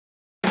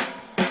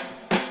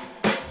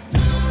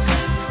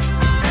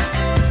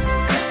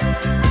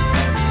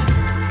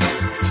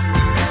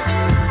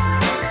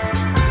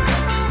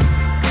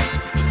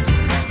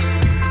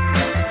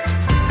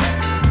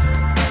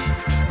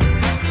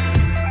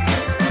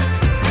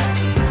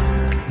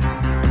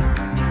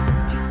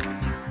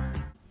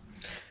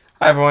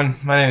Hi everyone,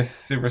 my name is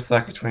Super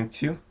Slacker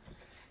 22,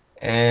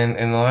 and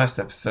in the last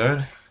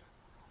episode,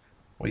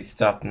 we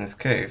stopped in this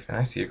cave, and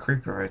I see a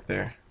creeper right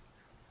there.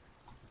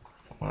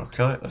 Want to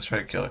kill it? Let's try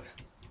to kill it.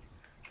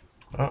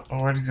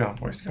 Where'd he go?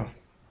 Where's he going?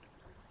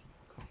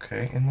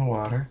 Okay, in the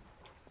water.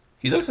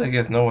 He looks like he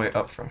has no way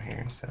up from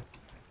here, so...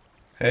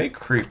 Hey,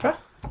 creeper!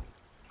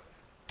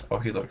 Oh,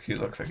 he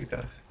looks like he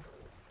does.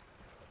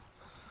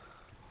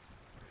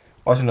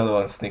 Watch another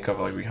one sneak up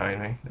like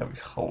behind me. That'd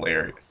be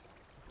hilarious.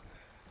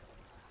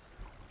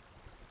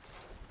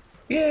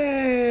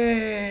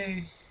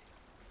 Yay!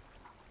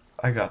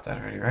 I got that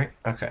already, right?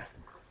 Okay.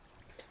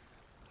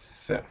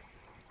 So,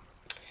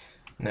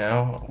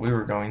 now we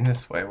were going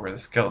this way where the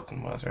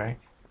skeleton was, right?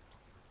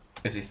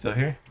 Is he still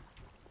here?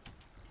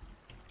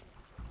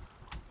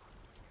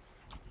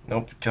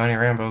 Nope, Johnny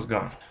Rambo's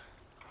gone.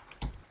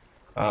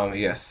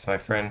 Yes, my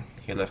friend,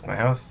 he left my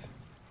house.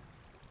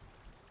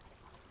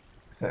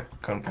 Is that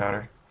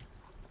gunpowder?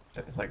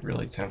 That is like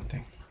really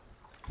tempting.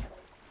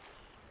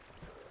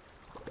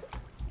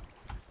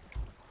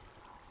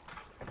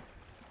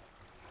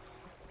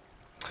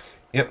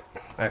 Yep,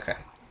 okay.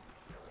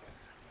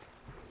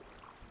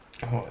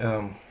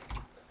 Oh,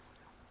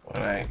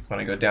 when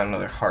I go down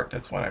another heart,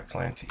 that's when I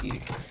plan to eat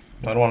it.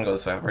 No, I don't want to go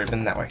this way. I've already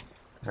been that way.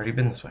 I've already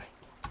been this way.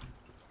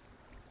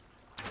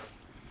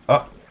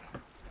 Oh,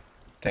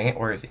 dang it!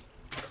 Where is he?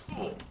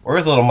 Where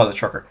is the little mother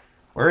trucker?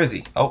 Where is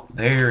he? Oh,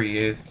 there he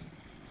is.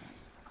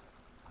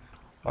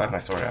 Oh, I have my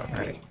sword out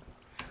already.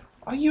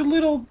 Oh, you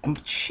little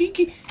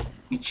cheeky,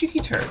 you cheeky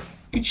turd.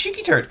 You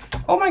cheeky turd.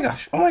 Oh my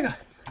gosh. Oh my god.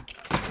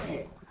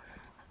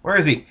 Where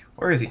is he?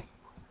 Where is he?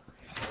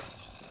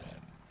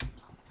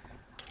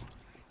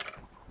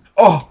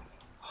 Oh!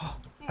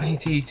 I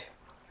need to eat.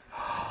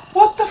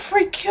 What the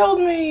freak killed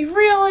me?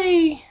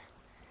 Really?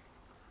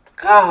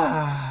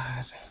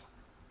 God.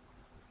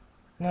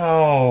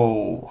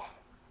 No.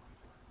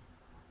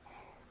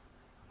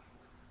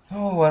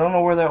 No, I don't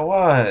know where that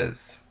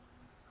was.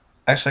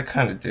 Actually, I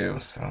kind of do,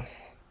 so.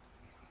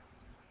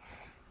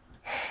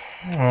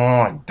 Oh,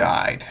 I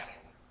died.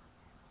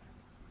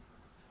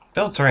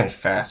 Build terrain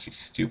fast, you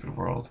stupid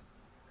world.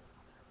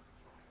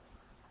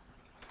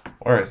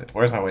 Where is it?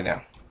 Where's my way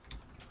down?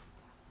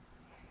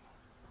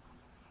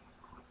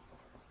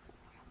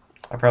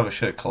 I probably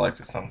should have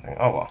collected something.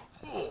 Oh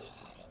well.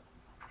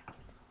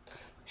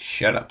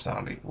 Shut up,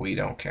 zombie. We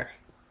don't care.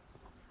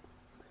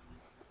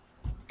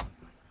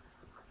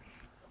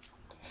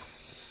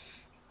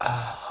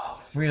 Oh,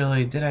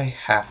 really? Did I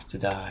have to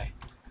die?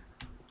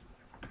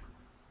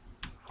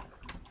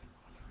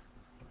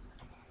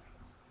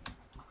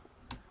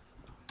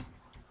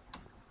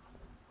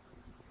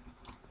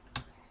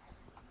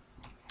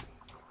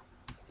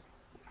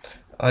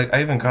 Like,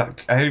 I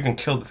even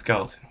killed the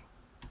skeleton.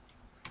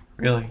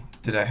 Really?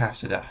 Did I have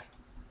to die?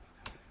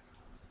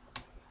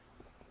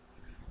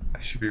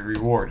 I should be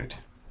rewarded,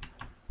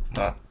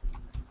 not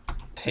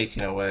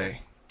taken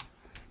away.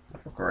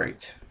 Oh,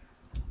 great.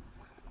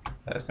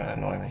 That's gonna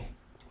annoy me.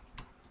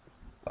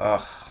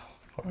 Ugh,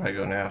 where do I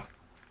go now?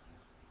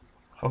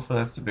 Hopefully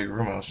that's the big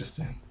room I was just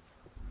in.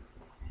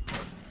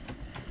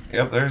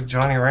 Yep, there's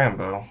Johnny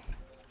Rambo.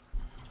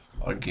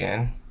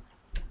 Again.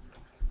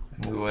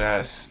 Move without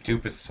a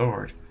stupid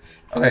sword.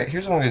 Okay,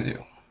 here's what I'm gonna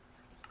do.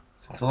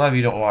 Since a lot of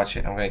you don't watch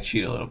it, I'm gonna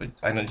cheat a little bit.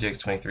 I know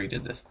Jakes23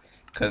 did this.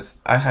 Because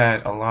I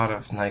had a lot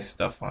of nice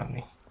stuff on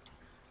me.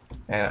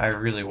 And I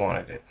really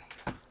wanted it.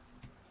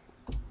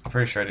 I'm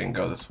pretty sure I didn't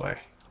go this way.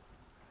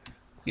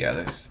 Yeah,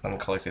 there's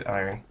uncollected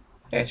iron.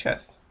 Hey, a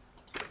chest.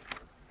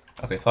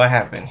 Okay, so I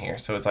have been here,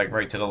 so it's like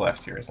right to the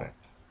left here, isn't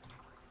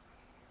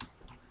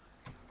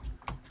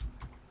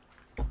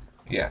it?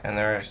 Yeah, and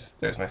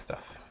there's my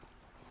stuff.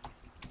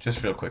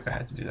 Just real quick, I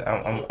had to do that.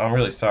 I'm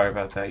really sorry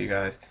about that, you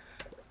guys,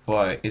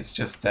 but it's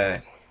just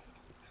that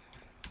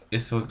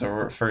this was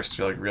the first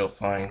real good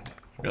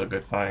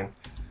find.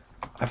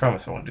 I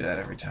promise I won't do that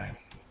every time.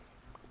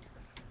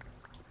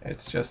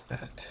 It's just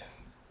that,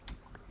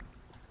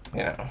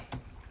 you know.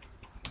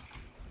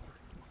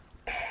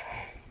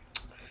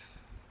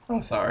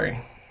 I'm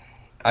sorry.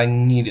 I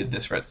needed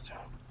this redstone.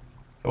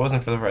 If it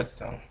wasn't for the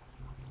redstone,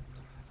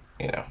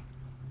 you know,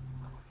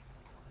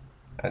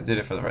 I did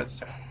it for the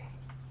redstone.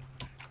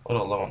 A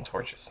little low on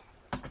torches.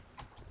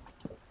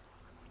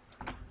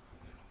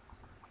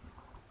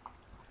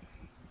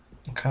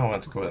 I kind of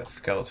wanted to go where that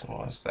skeleton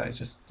was that I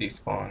just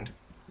despawned.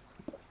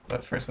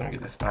 But first, let me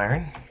get this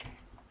iron.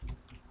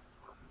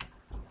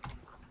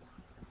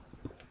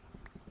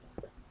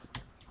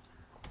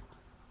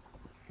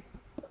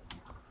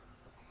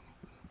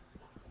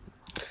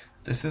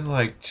 This is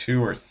like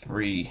 2 or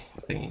 3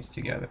 thingies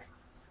together.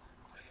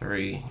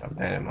 3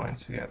 abandoned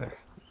mines together.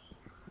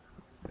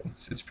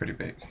 It's pretty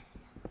big.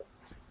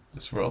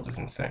 This world is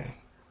insane.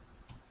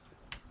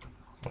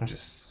 Let me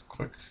just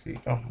quick see.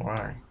 Oh, more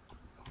iron.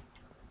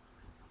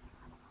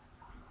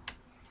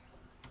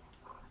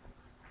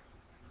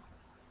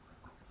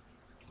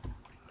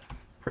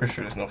 Pretty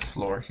sure there's no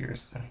floor here,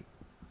 so.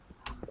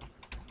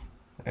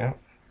 Yep.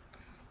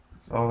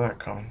 Saw that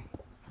coming.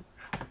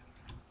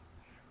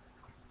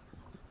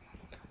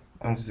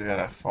 I'm just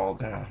gonna fall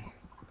down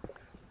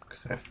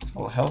because I have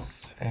full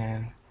health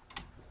and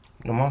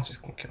no monsters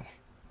can kill me.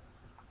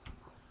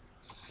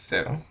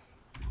 So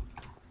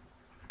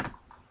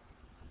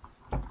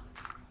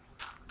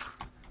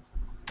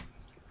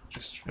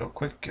just real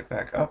quick, get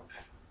back up.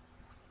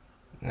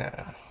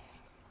 Now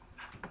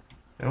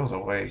there was a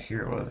way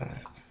here, wasn't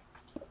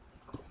it?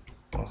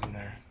 Wasn't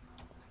there?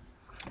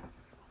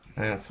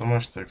 Man, so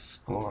much to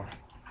explore.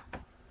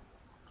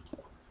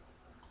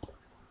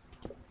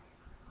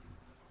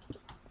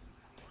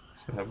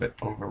 This is a bit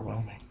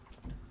overwhelming.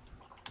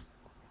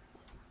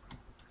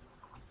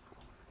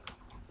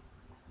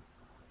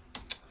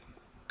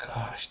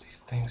 Gosh, these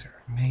things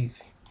are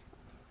amazing.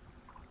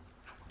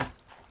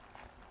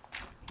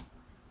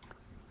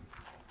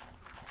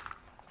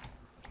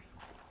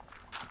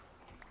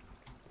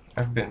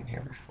 I've been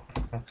here before.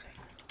 Okay.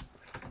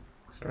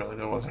 So really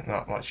there wasn't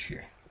not much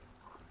here.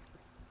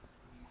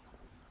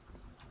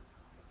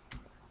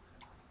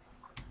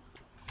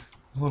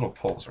 The little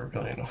poles are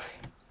really annoying.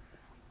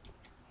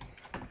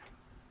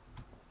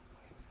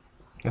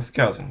 The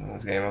skeletons in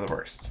this game are the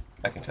worst.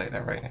 I can tell you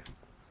that right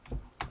now.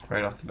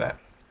 Right off the bat.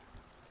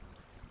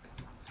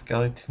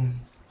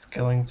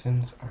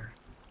 Skeletons are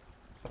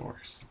the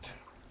worst.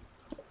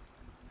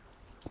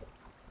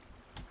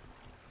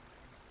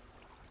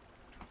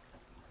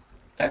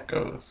 That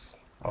goes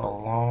a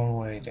long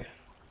way down.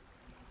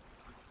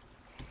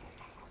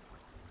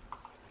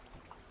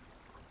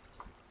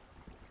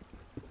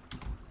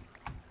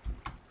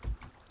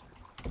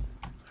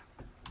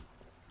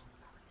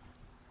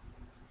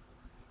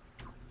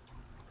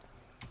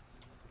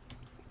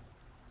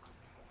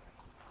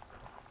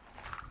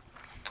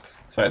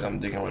 Sorry, I'm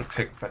digging with a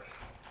pick, but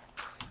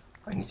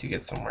I need to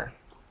get somewhere.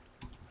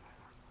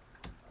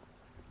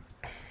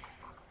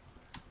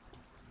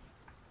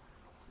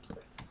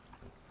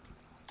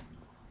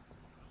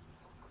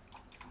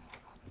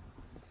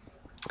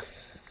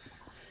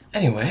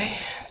 Anyway,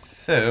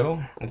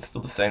 so it's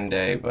still the same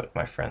day, but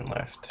my friend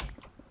left.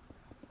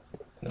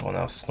 The one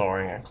that was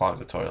snoring and clogged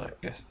the toilet.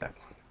 Guess that.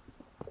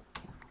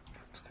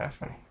 It's kind of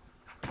funny.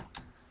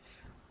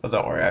 But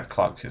don't worry, I've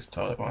clogged his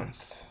toilet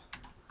once.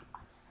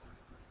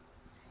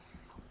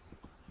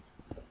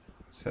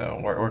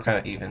 So we're kind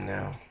of even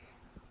now.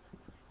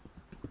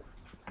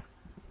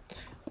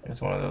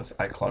 It's one of those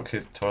I clog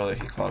his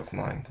toilet, he clogs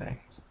mine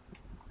things.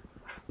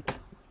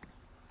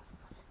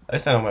 At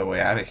least I know my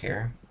way out of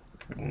here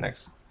for the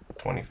next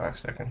 25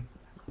 seconds.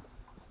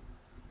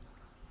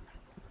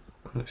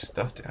 Ooh, there's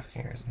stuff down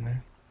here, isn't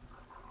there?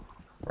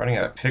 Running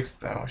out of picks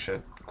though. I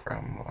should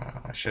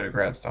have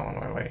grabbed some on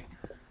my way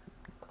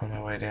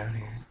down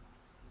here.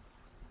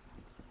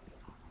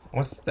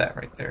 What's that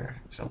right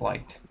there? There's a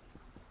light.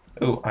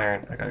 Ooh,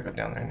 iron. I gotta go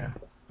down there now.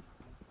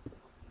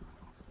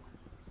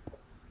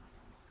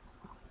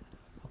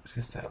 What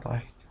is that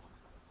light?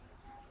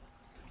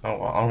 Oh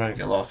well, I'm gonna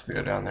get lost to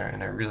go down there,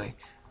 and I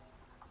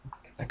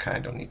kind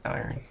of don't need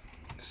iron,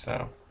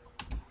 so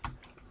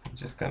I'm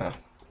just gonna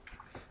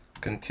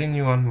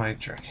continue on my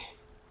journey.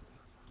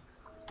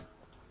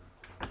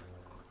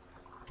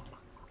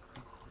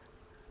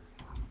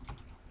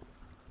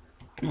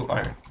 Ooh,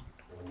 iron.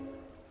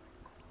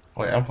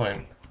 Wait, I'm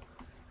playing.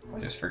 I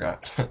just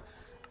forgot.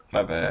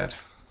 My bad.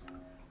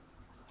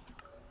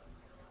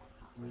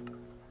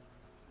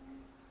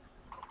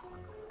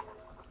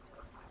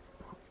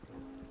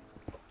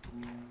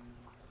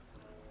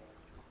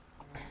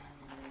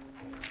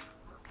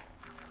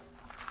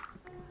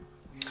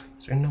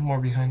 Is there no more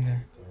behind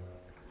there?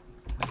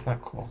 That's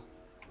not cool.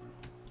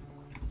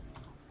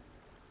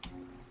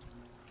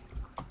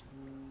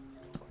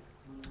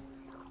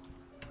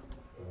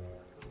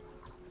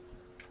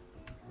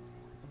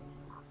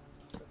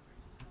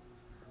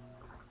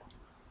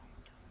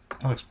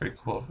 That looks pretty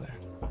cool over there.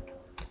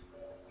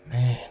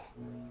 Man.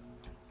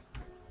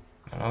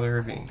 Another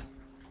ravine.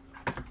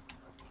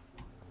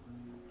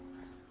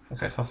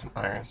 Okay, I saw some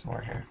iron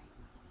somewhere here.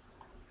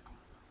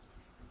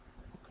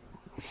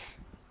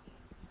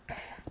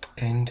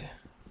 And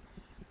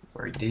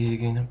we're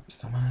digging up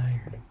some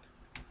iron.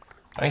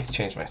 I need to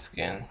change my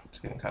skin. It's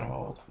getting kind of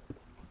old.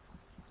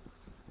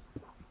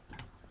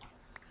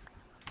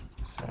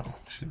 So,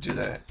 should do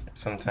that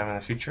sometime in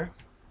the future.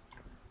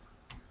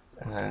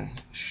 And then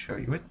show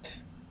you it.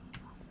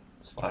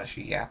 /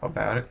 yap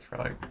about it for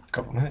like a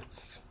couple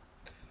minutes.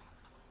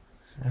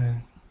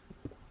 And,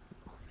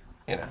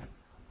 you know,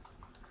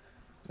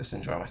 just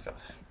enjoy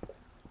myself.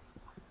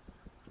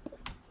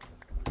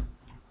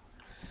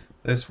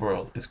 This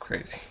world is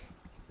crazy.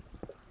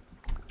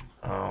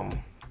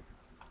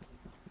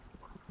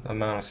 The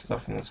amount of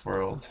stuff in this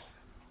world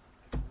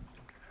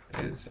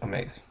is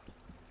amazing.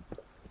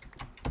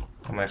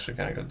 I'm actually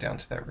gonna go down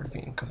to that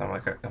ravine because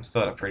I'm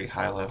still at a pretty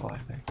high level, I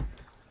think.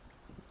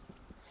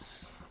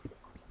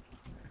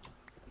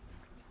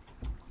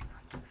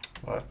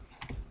 But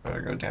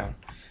better go down.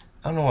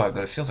 I don't know why,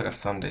 but it feels like a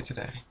Sunday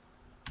today.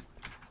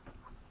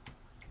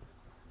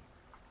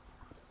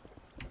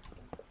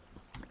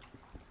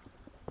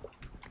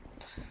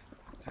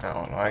 I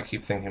don't know. I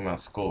keep thinking about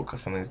school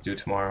because something's due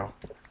tomorrow.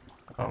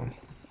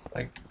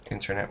 like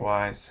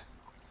internet-wise,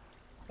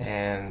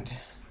 and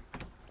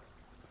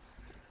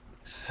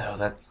so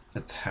that's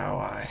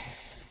why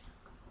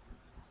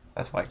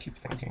I keep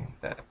thinking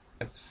that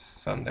it's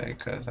Sunday,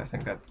 because I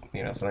think that,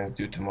 you know, something's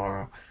due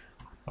tomorrow.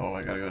 Oh,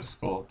 I gotta go to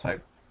school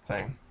type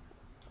thing.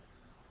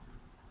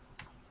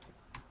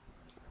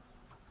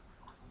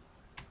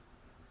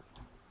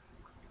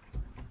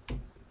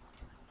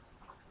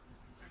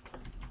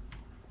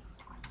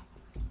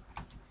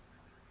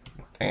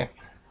 Dang it.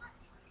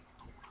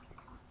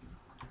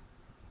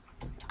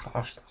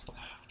 Gosh, that's loud.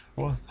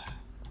 What was that?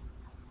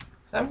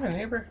 Is that my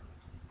neighbor?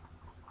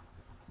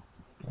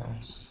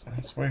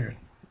 That's weird.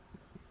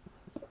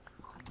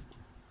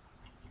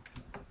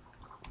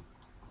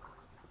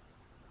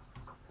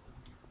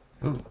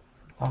 Ooh,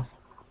 lava.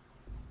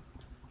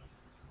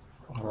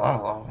 A lot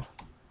of lava.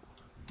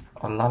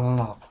 A lot of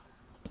lava.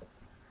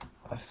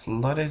 A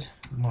flooded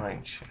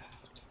mine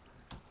shaft.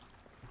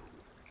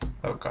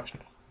 Oh gosh,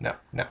 no. No,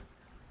 no.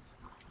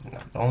 No,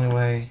 the only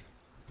way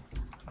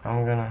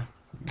I'm gonna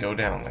go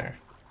down there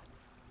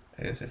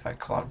is if I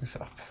clog this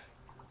up.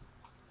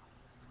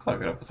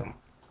 Clog it up with some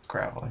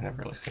gravel. I've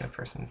never really seen a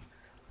person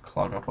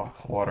clog up a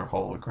water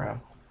hole with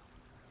gravel.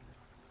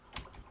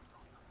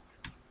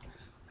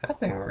 That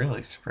thing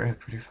really spread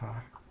pretty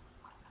far.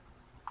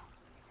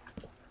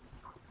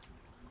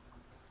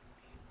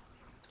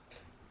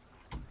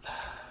 I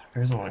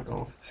really want to go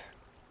over there.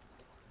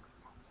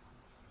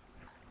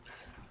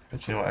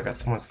 But you know what? I got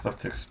so much stuff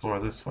to explore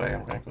this way.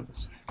 I'm gonna go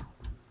this way.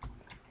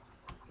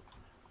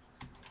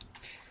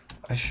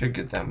 I should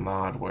get that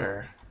mod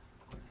where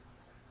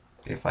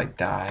if I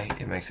die,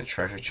 it makes a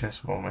treasure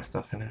chest with all my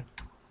stuff in it.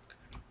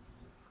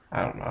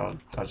 I don't know.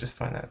 I'll just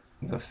find that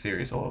the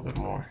series a little bit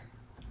more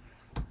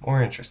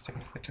interesting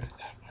if I do it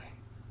that way.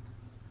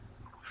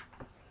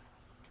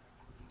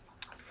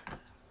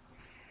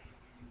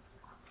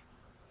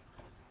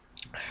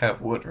 I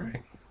have wood,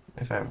 right?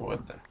 If I have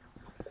wood,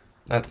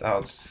 then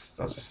I'll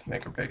just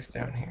make a base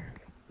down here.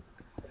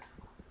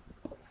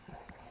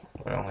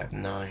 But I only have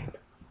 9,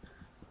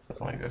 so it's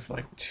only good for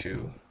like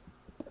two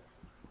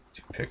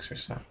picks or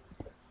so.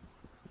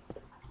 You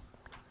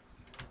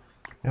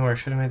know where I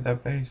should have made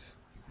that base?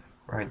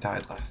 Where I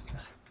died last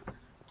time.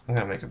 I'm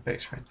gonna make a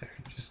base right there,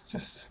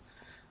 just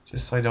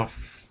so I don't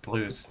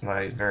lose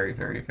my very,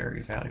 very,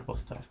 very valuable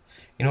stuff.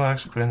 You know what? I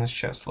actually put in this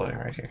chest floating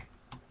right here,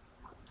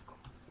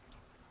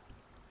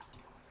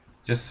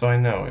 just so I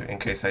know in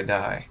case I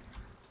die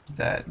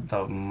that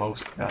the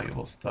most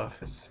valuable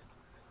stuff is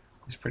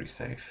pretty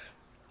safe.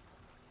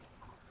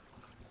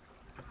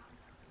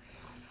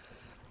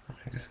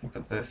 I guess I can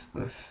put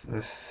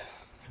this.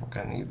 I'm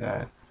gonna need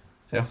that.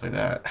 Definitely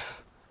that.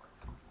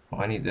 Oh,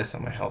 I need this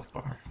on my health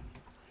bar.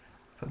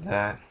 Put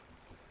that,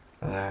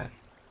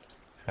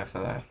 half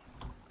of that.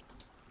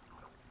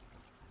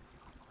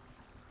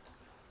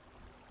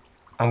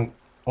 I'm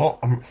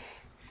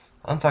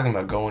talking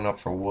about going up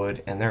for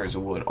wood, and there is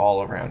wood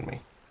all around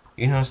me.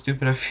 You know how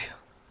stupid I feel?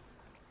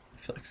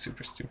 I feel like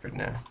super stupid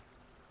now.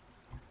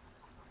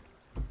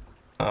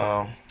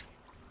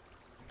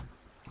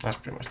 That's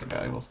pretty much the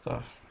valuable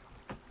stuff.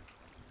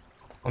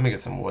 Let me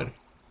get some wood.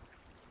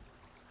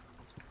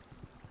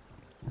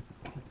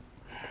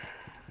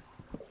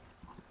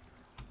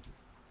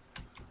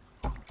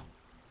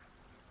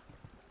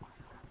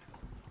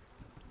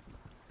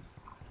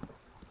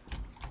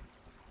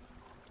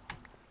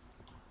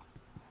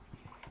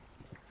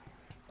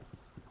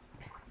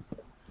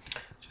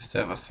 Just to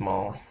have a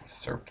small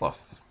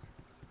surplus.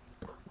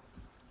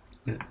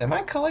 Am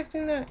I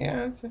collecting that?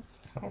 Yeah,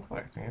 I'm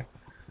collecting it.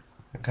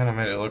 It kind of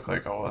made it look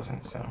like I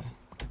wasn't, so.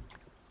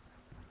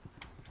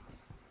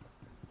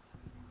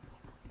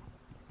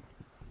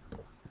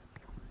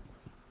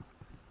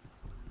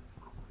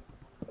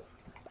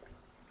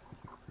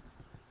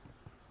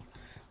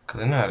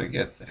 Because I know how to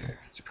get there.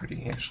 It's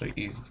pretty actually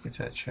easy to get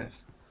to that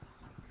chest.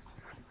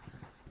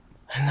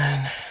 And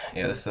then,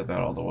 yeah, this is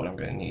about all the wood I'm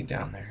going to need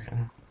down there.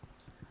 And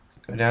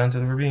go down to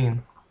the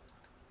ravine.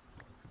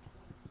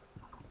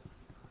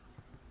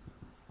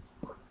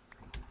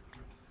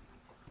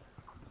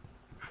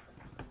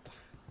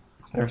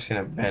 I've never seen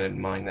an abandoned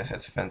mine that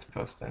has fence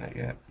posts in it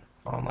yet.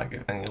 On like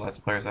any Let's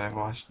Players that I've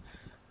watched,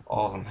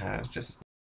 all of them have just